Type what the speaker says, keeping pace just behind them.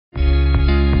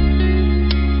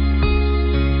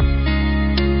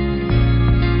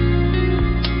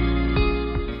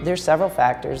There's several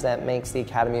factors that makes the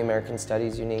Academy of American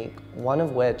Studies unique, one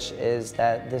of which is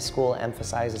that this school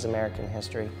emphasizes American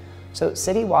history. So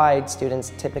citywide,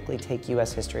 students typically take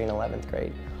U.S. history in 11th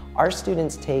grade. Our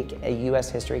students take a U.S.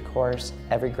 history course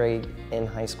every grade in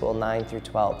high school, 9 through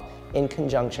 12, in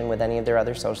conjunction with any of their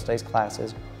other social studies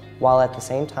classes, while at the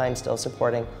same time still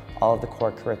supporting all of the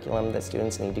core curriculum that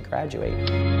students need to graduate.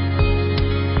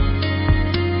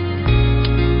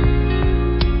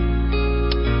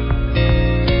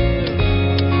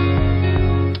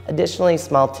 Additionally,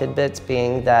 small tidbits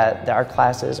being that our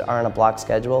classes are on a block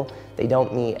schedule. They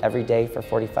don't meet every day for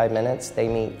 45 minutes. They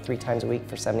meet 3 times a week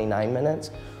for 79 minutes,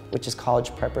 which is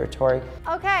college preparatory.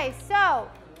 Okay, so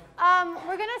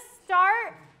we're going to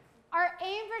start. Our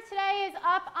aim for today is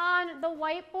up on the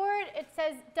whiteboard. It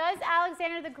says, does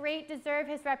Alexander the Great deserve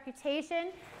his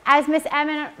reputation? As Miss Em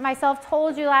and myself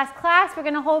told you last class, we're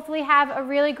going to hopefully have a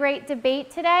really great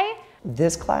debate today.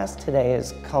 This class today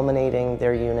is culminating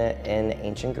their unit in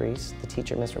ancient Greece. The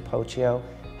teacher, Ms. Rapocchio,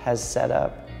 has set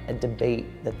up a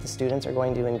debate that the students are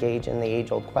going to engage in the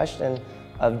age-old question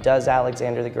of, does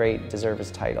Alexander the Great deserve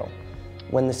his title?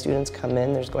 When the students come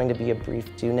in, there's going to be a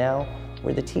brief do now,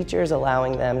 where the teacher is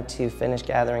allowing them to finish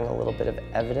gathering a little bit of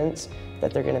evidence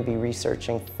that they're going to be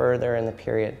researching further in the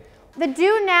period. The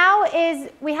do now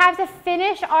is we have to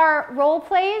finish our role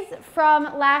plays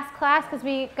from last class because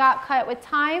we got cut with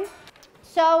time.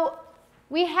 So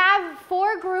we have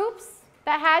 4 groups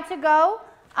that had to go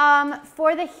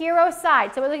for the hero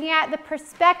side. So we're looking at the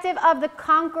perspective of the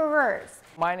conquerors.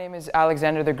 My name is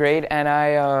Alexander the Great, and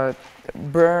I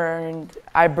burned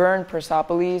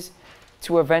Persepolis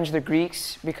to avenge the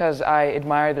Greeks because I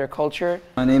admire their culture.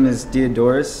 My name is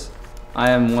Diodorus.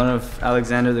 I am one of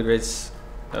Alexander the Great's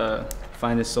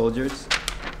finest soldiers.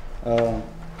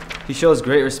 He shows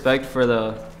great respect for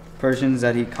the Persians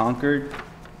that he conquered.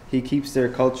 He keeps their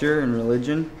culture and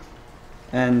religion,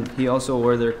 and he also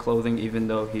wore their clothing even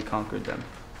though he conquered them.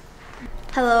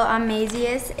 Hello, I'm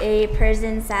Mazius, a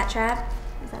Persian satrap.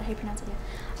 Is that how you pronounce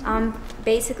it?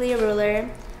 Basically a ruler.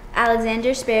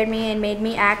 Alexander spared me and made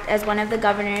me act as one of the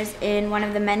governors in one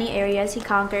of the many areas he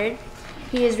conquered.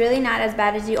 He is really not as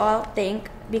bad as you all think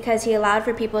because he allowed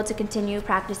for people to continue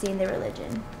practicing their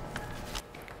religion.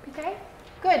 Okay,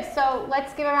 good. So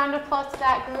let's give a round of applause to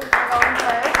that group for going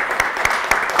first.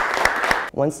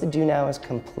 Once the do now is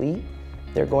complete,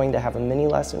 they're going to have a mini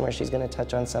lesson where she's going to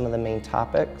touch on some of the main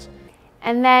topics.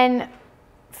 And then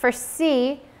for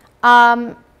C,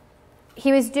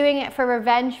 he was doing it for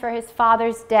revenge for his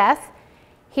father's death.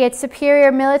 He had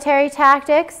superior military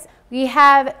tactics. We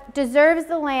have deserves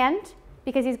the land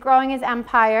because he's growing his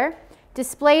empire,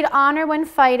 displayed honor when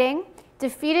fighting,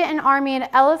 defeated an army of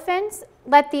elephants,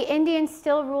 let the Indians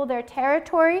still rule their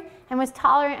territory, and was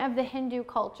tolerant of the Hindu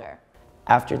culture.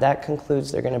 After that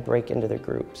concludes, they're going to break into their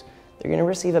groups. They're going to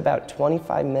receive about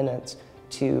 25 minutes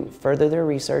to further their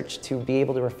research to be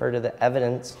able to refer to the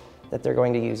evidence that they're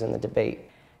going to use in the debate.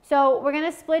 So we're going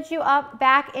to split you up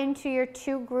back into your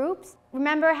 2 groups.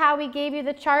 Remember how we gave you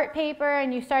the chart paper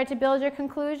and you started to build your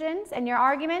conclusions and your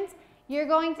arguments? You're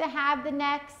going to have the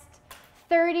next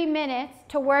 30 minutes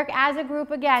to work as a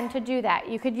group again to do that.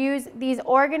 You could use these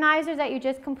organizers that you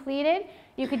just completed.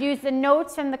 You could use the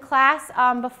notes from the class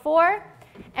before.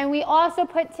 And we also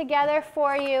put together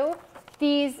for you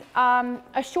these,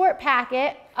 a short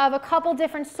packet of a couple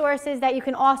different sources that you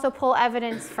can also pull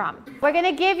evidence from. We're going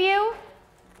to give you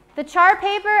the chart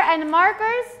paper and the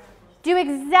markers. Do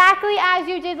exactly as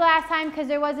you did last time because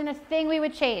there wasn't a thing we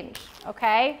would change,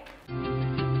 okay?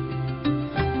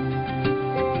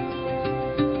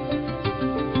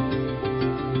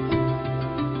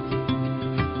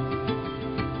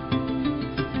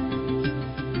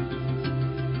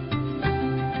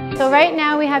 So right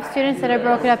now we have students that are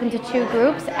broken up into 2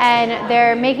 groups and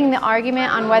they're making the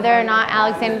argument on whether or not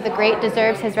Alexander the Great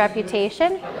deserves his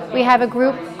reputation. We have a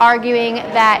group arguing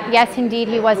that yes, indeed,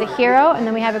 he was a hero, and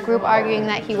then we have a group arguing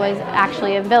that he was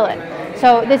actually a villain.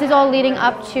 So this is all leading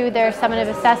up to their summative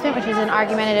assessment, which is an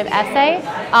argumentative essay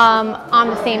on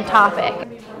the same topic.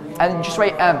 And just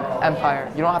write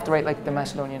Empire. You don't have to write like the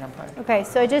Macedonian Empire. Okay,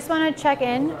 so I just want to check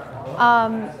in.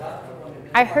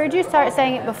 I heard you start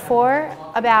saying it before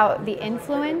about the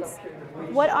influence.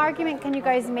 What argument can you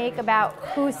guys make about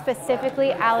who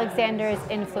specifically Alexander is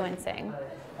influencing?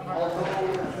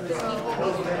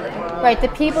 Right, the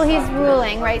people he's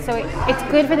ruling, right? So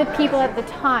it's good for the people at the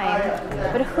time,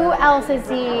 but who else is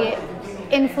he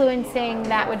influencing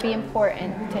that would be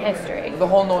important to history? The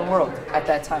whole known world at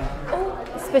that time.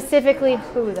 Specifically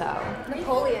who, though?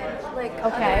 Napoleon, like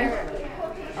okay.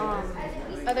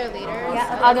 other other leaders?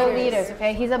 Yeah, other leaders,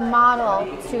 okay? He's a model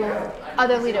to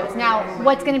other leaders. Now,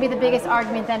 what's going to be the biggest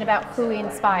argument then about who he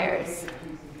inspires?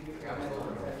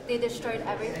 They destroyed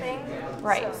everything.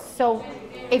 Right. So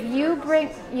if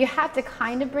you have to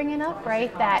kind of bring it up,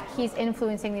 right, that he's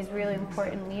influencing these really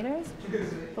important leaders.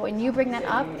 But when you bring that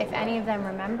up, if any of them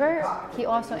remember, he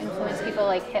also influenced people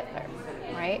like Hitler,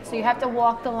 right? So you have to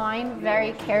walk the line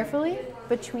very carefully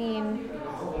between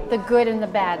the good and the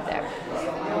bad there,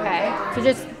 okay? So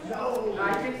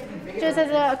just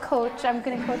as a coach, I'm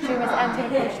going to coach you, Ms. N,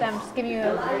 to coach them, just give you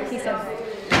a piece of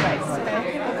advice,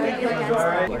 okay?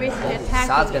 You're basically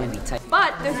attacking it.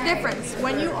 But there's a difference.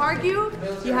 When you argue,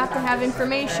 you have to have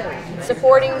information,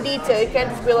 supporting detail. You can't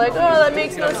just be like, oh, that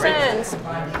makes no sense.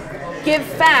 Give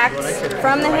facts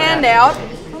from the handout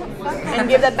and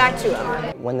give that back to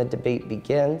them. When the debate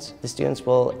begins, the students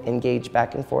will engage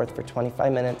back and forth for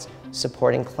 25 minutes,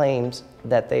 supporting claims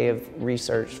that they have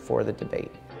researched for the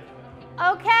debate.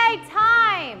 Okay,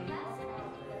 time.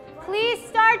 Please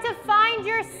start to find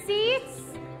your seats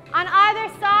on either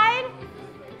side.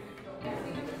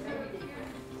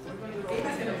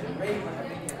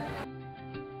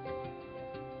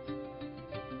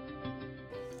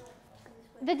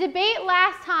 The debate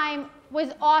last time was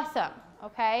awesome,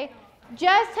 okay?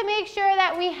 Just to make sure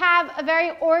that we have a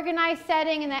very organized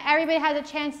setting and that everybody has a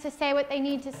chance to say what they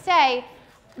need to say,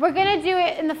 we're going to do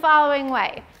it in the following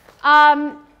way.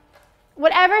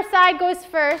 Whatever side goes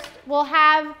first will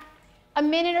have a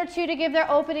minute or two to give their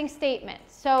opening statement.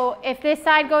 So if this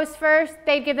side goes first,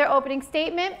 they give their opening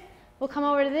statement. We'll come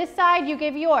over to this side, you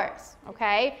give yours,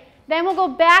 okay? Then we'll go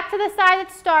back to the side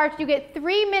that starts. You get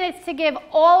 3 minutes to give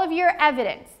all of your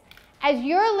evidence. As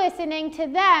you're listening to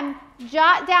them,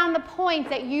 jot down the points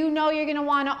that you know you're going to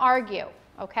want to argue,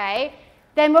 okay?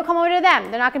 Then we'll come over to them.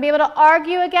 They're not going to be able to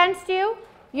argue against you.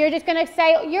 You're just going to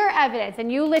say your evidence,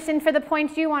 and you listen for the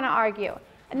points you want to argue.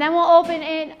 And then we'll open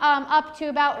it up to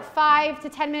about 5 to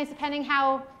 10 minutes, depending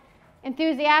how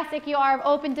enthusiastic you are, of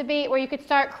open debate, where you could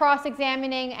start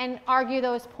cross-examining and argue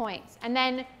those points. And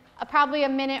then probably a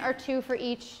minute or two for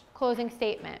each closing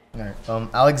statement. All right.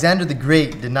 Alexander the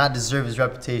Great did not deserve his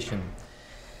reputation.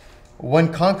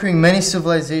 When conquering many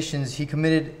civilizations, he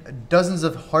committed dozens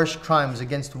of harsh crimes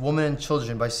against women and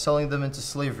children by selling them into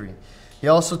slavery. He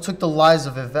also took the lives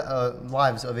of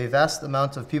a vast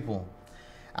amount of people.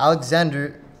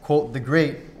 Alexander, quote, the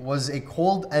Great, was a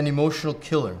cold and emotional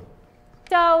killer.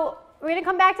 So we're going to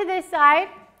come back to this side.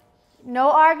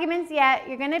 No arguments yet.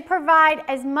 You're going to provide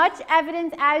as much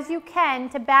evidence as you can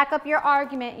to back up your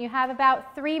argument. You have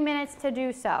about 3 minutes to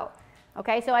do so.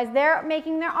 Okay, so as they're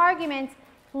making their arguments,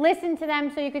 listen to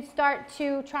them so you could start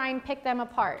to try and pick them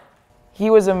apart. He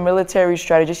was a military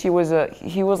strategist. He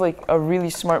was like a really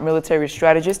smart military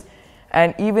strategist.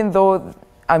 And even though,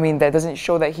 I mean, that doesn't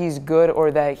show that he's good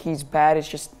or that he's bad, it's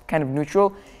just kind of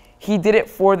neutral. He did it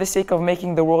for the sake of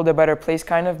making the world a better place,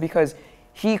 kind of, because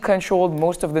he controlled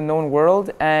most of the known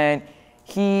world, and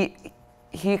he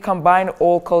combined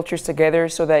all cultures together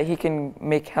so that he can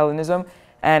make Hellenism.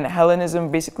 And Hellenism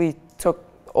basically took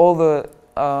all the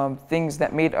things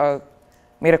that made a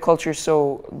culture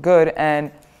so good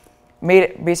and made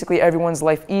it basically everyone's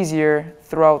life easier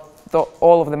throughout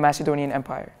all of the Macedonian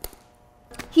Empire.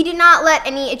 He did not let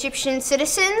any Egyptian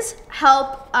citizens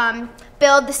help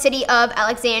build the city of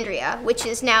Alexandria, which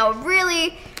is now a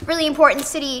really, really important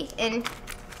city in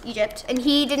Egypt, and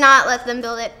he did not let them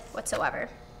build it whatsoever.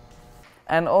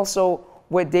 And also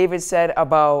what David said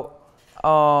about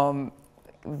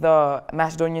the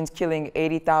Macedonians killing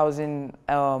 80,000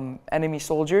 enemy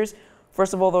soldiers.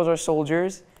 First of all, those are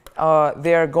soldiers.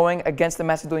 They are going against the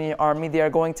Macedonian army. They are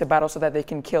going to battle so that they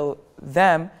can kill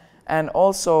them. And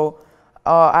also,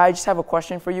 I just have a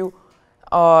question for you.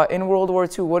 In World War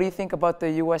II, what do you think about the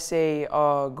USA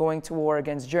going to war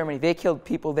against Germany? They killed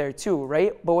people there too,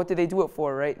 right? But what did they do it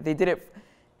for, right? They did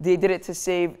it to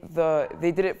save the.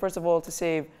 They did it first of all to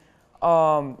save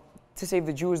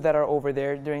the Jews that are over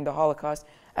there during the Holocaust,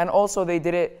 and also they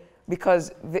did it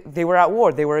because they were at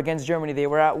war. They were against Germany. They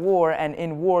were at war, and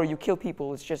in war you kill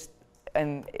people. It's just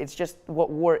what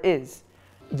war is.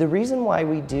 The reason why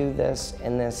we do this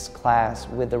in this class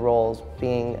with the roles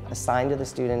being assigned to the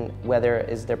student, whether it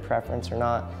is their preference or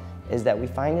not, is that we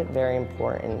find it very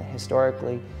important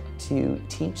historically to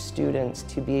teach students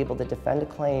to be able to defend a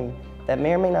claim that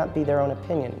may or may not be their own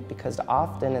opinion, because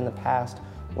often in the past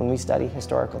when we study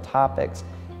historical topics,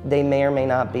 they may or may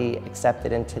not be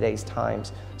accepted in today's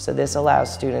times. So this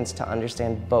allows students to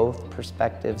understand both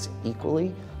perspectives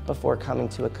equally before coming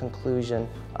to a conclusion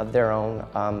of their own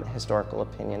historical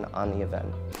opinion on the event.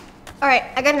 All right,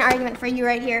 I got an argument for you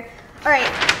right here. All right,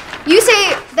 you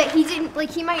say that he didn't,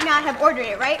 like he might not have ordered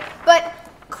it, right? But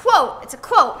quote, it's a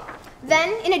quote.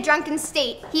 Then, in a drunken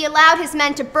state, he allowed his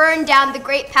men to burn down the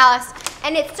great palace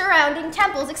and its surrounding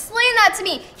temples. Explain that to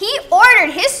me. He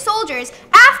ordered his soldiers,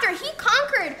 after he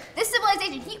conquered this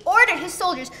civilization, he ordered his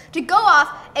soldiers to go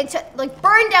off and to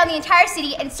burn down the entire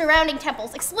city and surrounding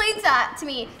temples. Explain that to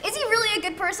me. Is he really a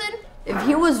good person? If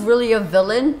he was really a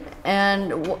villain,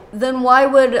 then why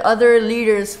would other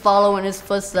leaders follow in his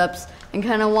footsteps and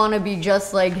kind of want to be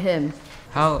just like him?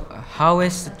 How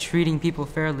is treating people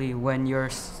fairly when you're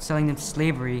selling them to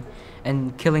slavery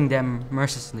and killing them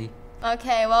mercilessly?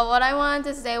 Okay, well, what I wanted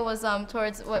to say was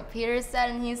towards what Peter said,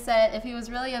 and he said if he was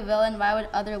really a villain, why would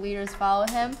other leaders follow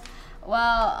him?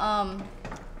 Well,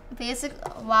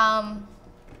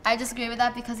 I disagree with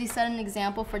that because he set an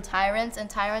example for tyrants, and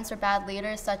tyrants are bad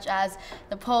leaders such as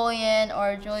Napoleon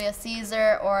or Julius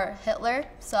Caesar or Hitler.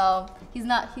 So he's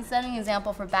setting an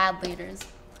example for bad leaders.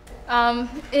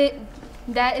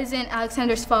 That isn't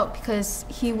Alexander's fault because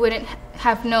he wouldn't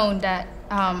have known that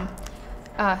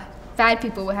bad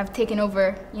people would have taken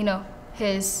over,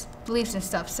 his beliefs and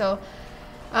stuff. So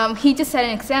he just set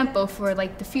an example for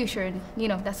the future, and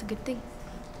that's a good thing.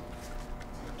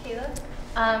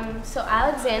 Kayla? So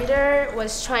Alexander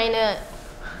was trying to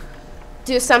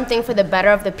do something for the better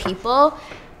of the people.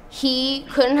 He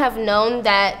couldn't have known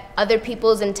that other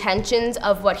people's intentions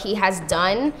of what he has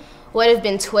done would have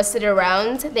been twisted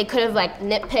around. They could have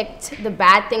nitpicked the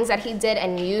bad things that he did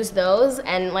and used those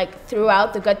and threw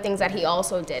out the good things that he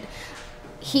also did.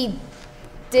 He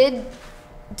did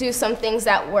do some things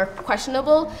that were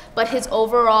questionable, but his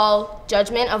overall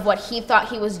judgment of what he thought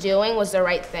he was doing was the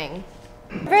right thing.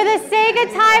 For the sake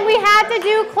of time, we have to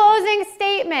do closing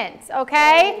statements,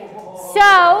 okay?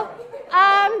 So,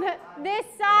 this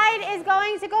side is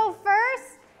going to go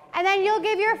first, and then you'll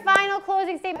give your final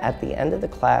closing statement. At the end of the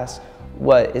class,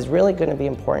 what is really going to be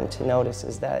important to notice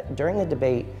is that during the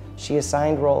debate, she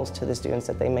assigned roles to the students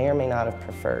that they may or may not have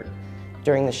preferred.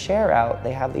 During the share out,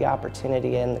 they have the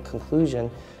opportunity in the conclusion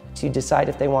to decide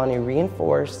if they want to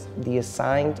reinforce the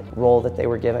assigned role that they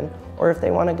were given, or if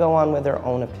they want to go on with their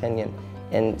own opinion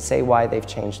and say why they've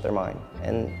changed their mind.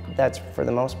 And that's, for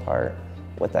the most part,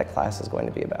 what that class is going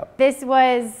to be about. This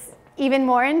was even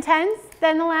more intense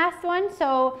than the last one,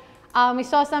 so we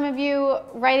saw some of you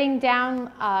writing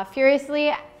down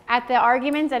furiously at the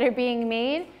arguments that are being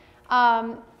made.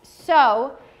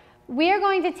 So we are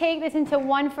going to take this into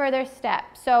one further step.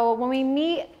 So when we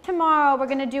meet tomorrow, we're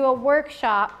going to do a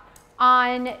workshop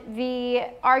on the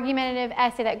argumentative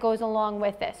essay that goes along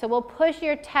with this. So we'll push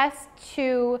your test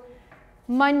to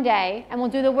Monday, and we'll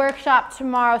do the workshop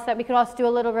tomorrow so that we could also do a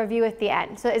little review at the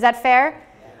end. So is that fair?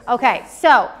 Okay,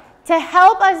 so to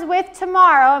help us with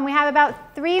tomorrow, and we have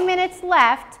about 3 minutes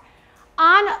left,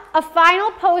 on a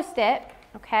final post-it,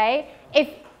 okay, if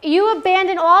you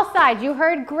abandon all sides, you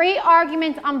heard great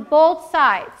arguments on both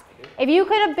sides. If you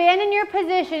could abandon your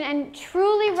position and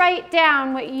truly write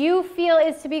down what you feel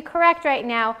is to be correct right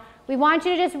now, we want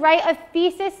you to just write a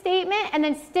thesis statement and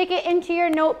then stick it into your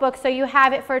notebook so you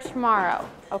have it for tomorrow,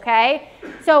 okay?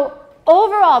 So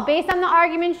overall, based on the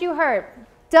arguments you heard,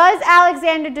 does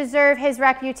Alexander deserve his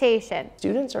reputation?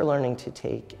 Students are learning to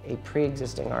take a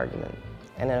pre-existing argument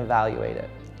and evaluate it.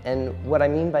 And what I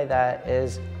mean by that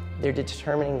is they're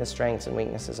determining the strengths and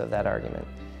weaknesses of that argument.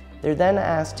 They're then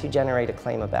asked to generate a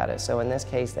claim about it. So in this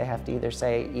case, they have to either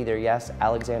say yes,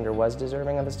 Alexander was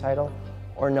deserving of his title,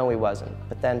 or no, he wasn't,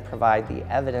 but then provide the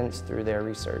evidence through their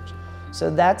research.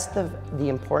 So that's the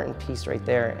important piece right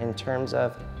there in terms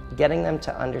of getting them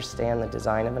to understand the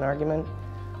design of an argument.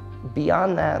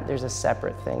 Beyond that, there's a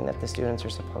separate thing that the students are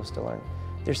supposed to learn.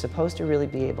 They're supposed to really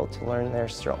be able to learn their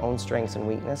own strengths and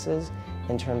weaknesses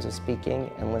in terms of speaking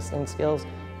and listening skills,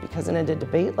 because in a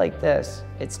debate like this,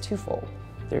 it's twofold.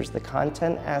 There's the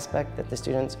content aspect that the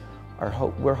students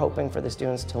we're hoping for the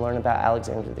students to learn about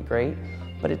Alexander the Great,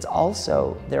 but it's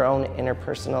also their own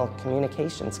interpersonal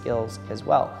communication skills as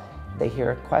well. They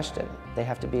hear a question, they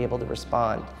have to be able to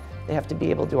respond, they have to be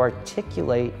able to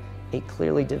articulate a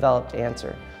clearly developed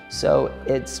answer. So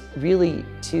it's really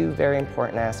two very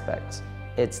important aspects.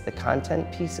 It's the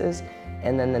content pieces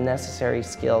and then the necessary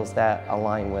skills that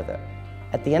align with it.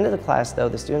 At the end of the class though,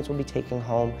 the students will be taking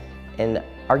home an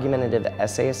argumentative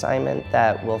essay assignment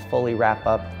that will fully wrap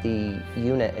up the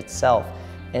unit itself.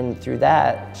 And through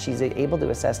that, she's able to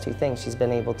assess two things. She's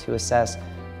been able to assess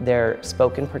their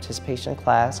spoken participation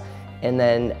class, and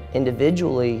then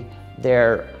individually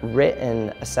their written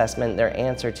assessment, their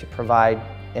answer to provide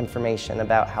information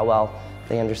about how well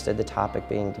they understood the topic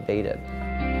being debated.